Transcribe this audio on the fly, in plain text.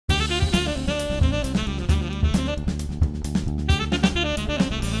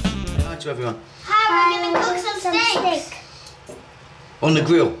to everyone. Hi, we're going to cook some steaks. On the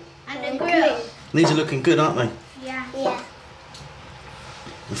grill. On the grill. These are looking good, aren't they? Yeah. Yeah.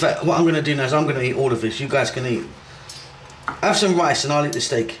 In fact, what I'm going to do now is I'm going to eat all of this. You guys can eat. Have some rice and I'll eat the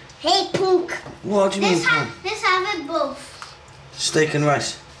steak. Hey, Punk. What do you mean, Punk? Let's have it both. Steak and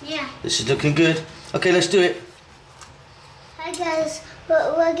rice? Yeah. This is looking good. Okay, let's do it. Hi, guys.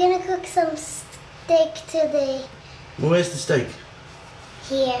 We're going to cook some steak today. Well, where's the steak?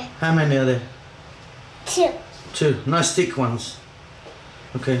 Here. How many are there? 2. 2. Nice thick ones.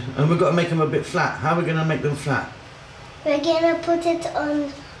 Okay, and we've got to make them a bit flat. How are we going to make them flat? We're going to put it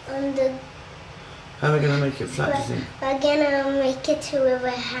on the... How are we going to make it flat, do you think? We're going to make it with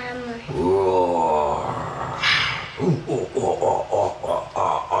a hammer.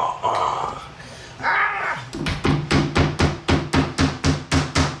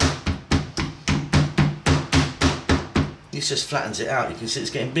 This just flattens it out. You can see it's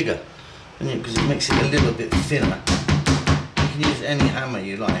getting bigger, because it makes it a little bit thinner. You can use any hammer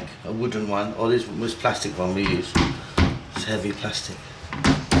you like, a wooden one, or this plastic one we use. It's heavy plastic.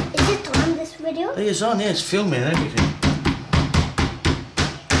 Is it on this video? Oh, it's on, yeah, it's filming and everything.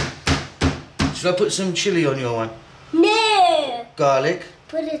 Should I put some chili on your one? No! Garlic?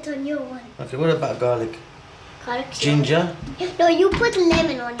 Put it on your one. Okay, what about garlic? Garlic. Ginger? No, you put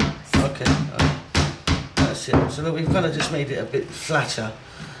lemon on yours. Okay, that's it. So look, we've kind of just made it a bit flatter,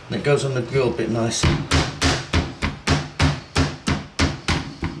 and it goes on the grill a bit nicer.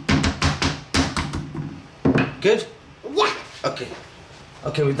 Good? Yeah. Okay.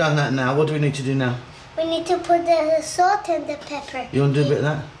 Okay, we've done that now. What do we need to do now? We need to put the salt and the pepper. You want to do a bit of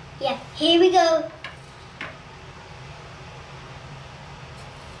that? Yeah. Here we go.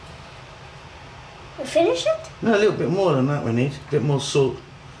 We finish it? No, a little bit more than that we need. A bit more salt.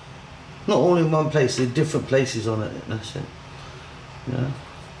 Not all in one place, there's different places on it. That's it. Yeah.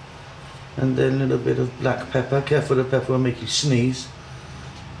 And then a little bit of black pepper. Careful, the pepper will make you sneeze.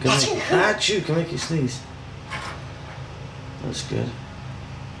 Achoo! Can make you sneeze. That's good.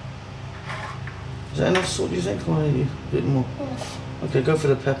 Is that enough salt, do you think? Or a bit more? Okay, go for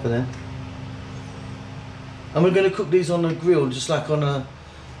the pepper then. And we're going to cook these on a grill, just like on a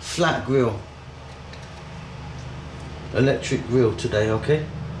flat grill. Electric grill today, okay?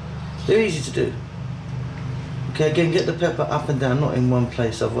 They're easy to do. Okay, again, get the pepper up and down, not in one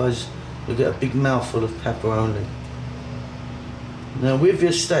place, otherwise you'll get a big mouthful of pepper only. Now with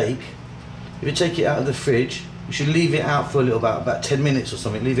your steak, if you take it out of the fridge, you should leave it out for a little about 10 minutes or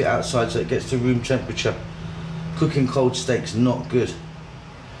something. Leave it outside so it gets to room temperature. Cooking cold steak's not good.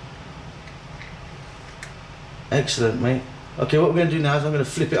 Excellent, mate. Okay, what we're going to do now is I'm going to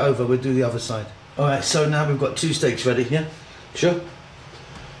flip it over. We'll do the other side. Alright, so now we've got 2 steaks ready, yeah? Sure?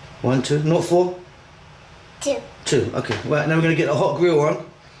 1, 2, not 4? 2. 2, okay. Right, now we're going to get a hot grill on.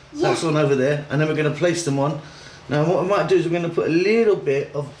 Yeah. That's on over there. And then we're going to place them on. Now what we might do is we're going to put a little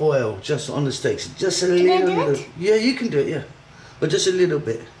bit of oil just on the steaks. Just a little. Yeah, you can do it, yeah. But just a little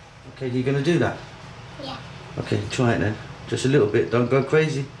bit. Okay, you're going to do that? Yeah. Okay, try it then. Just a little bit. Don't go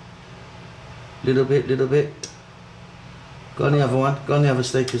crazy. Little bit, little bit. Go on the other one. Go on the other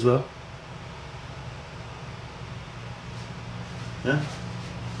steak as well. Yeah?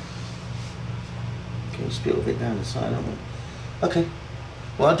 Okay, we'll split a bit down the side, aren't we? Okay.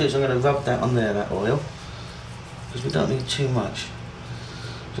 What I'll do is I'm going to rub that on there, that oil. Because we don't need too much.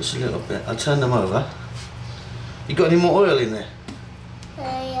 Just a little bit. I'll turn them over. You got any more oil in there?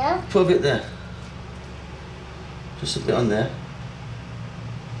 Yeah. Put a bit there. Just a bit on there.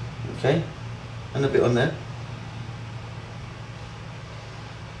 Okay. And a bit on there.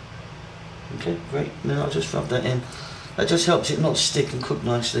 Okay, great. Then I'll just rub that in. That just helps it not stick and cook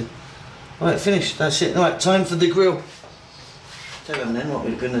nicely. Alright, finished. That's it. Alright, time for the grill. Tell them then what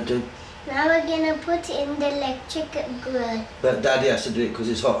we're going to do. Now we're going to put in the electric grill. But Daddy has to do it because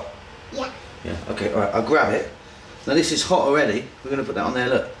it's hot? Yeah. Yeah, okay, alright, I'll grab it. Now this is hot already. We're going to put that on there,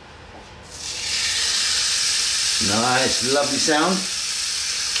 look. Nice, lovely sound.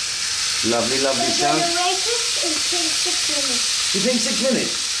 Lovely, lovely sound. We're going to wait it until 6 minutes. You think 6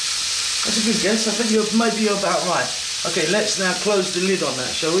 minutes? That's a good guess. I think maybe you're about right. Okay, let's now close the lid on that,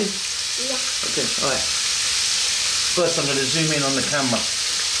 shall we? Yeah. Okay, alright. First I'm going to zoom in on the camera.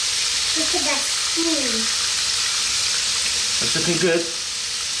 Look at that steam. That's looking good.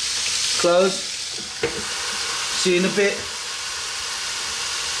 Close. See you in a bit.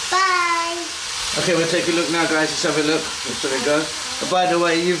 Bye. Okay, we'll take a look now, guys. Let's have a look. Let's have a go. Oh, by the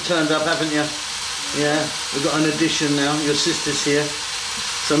way, you've turned up, haven't you? Yeah, we've got an addition now. Your sister's here.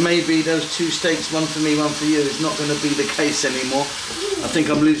 So maybe those 2 steaks, one for me, one for you, is not going to be the case anymore. I think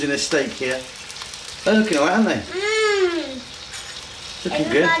I'm losing a steak here. They're looking alright, aren't they? Mmm. Looking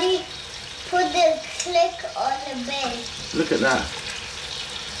good. Everybody, put the click on the bed. Look at that.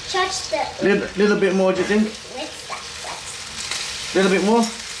 Touch the... Little bit more, do you think? What's that? Little bit more?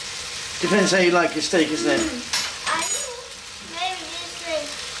 Depends how you like your steak, isn't it? I know. Maybe just like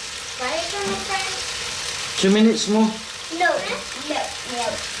 5 minutes. 2 minutes more? No.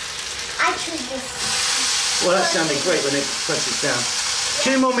 I choose this. Well, that sounded great when it presses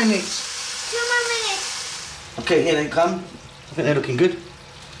down. 2 more minutes. 2 more minutes. Okay, here they come. I think they're looking good.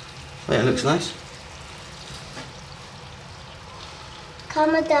 Yeah, it looks nice.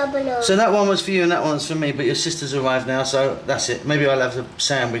 Comment down below. So that one was for you and that one's for me, but your sister's arrived now, so that's it. Maybe I'll have a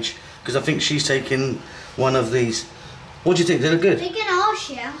sandwich, because I think she's taking one of these. What do you think? They look good? We can all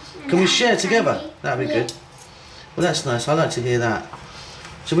share. Can we share together? That'd be good. Well, that's nice. I like to hear that.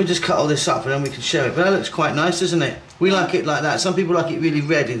 So we just cut all this up and then we can share it. But that looks quite nice, doesn't it? We like it like that. Some people like it really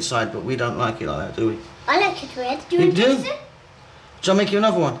red inside, but we don't like it like that, do we? I like it red. Do you do? Shall I make you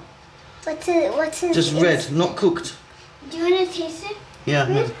another one? What's it? Just red, not cooked. Do you want to taste it? Yeah.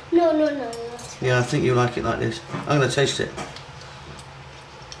 No. Yeah, I think you like it like this. I'm going to taste it.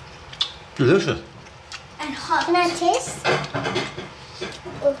 Delicious. And hot. Can I taste?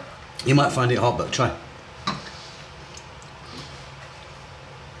 Oh. You might find it hot, but try.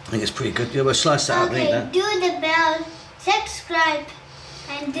 I think it's pretty good. Yeah, we'll slice that up and eat that. Okay, do the bell, subscribe,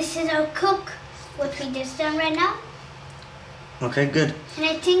 and this is our cook, what we just done right now. Okay, good. And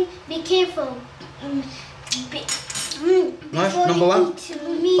I think, be careful. Nice, number one?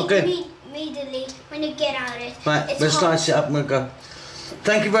 Okay. Immediately when you get out of it. Right, we'll slice it up and we'll go.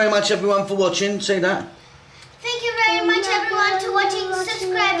 Thank you very much everyone for watching. Say that. Thank you very much everyone for watching.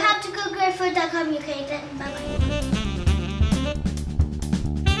 Subscribe, howtocookgreatfood.com. You can eat that. Bye-bye.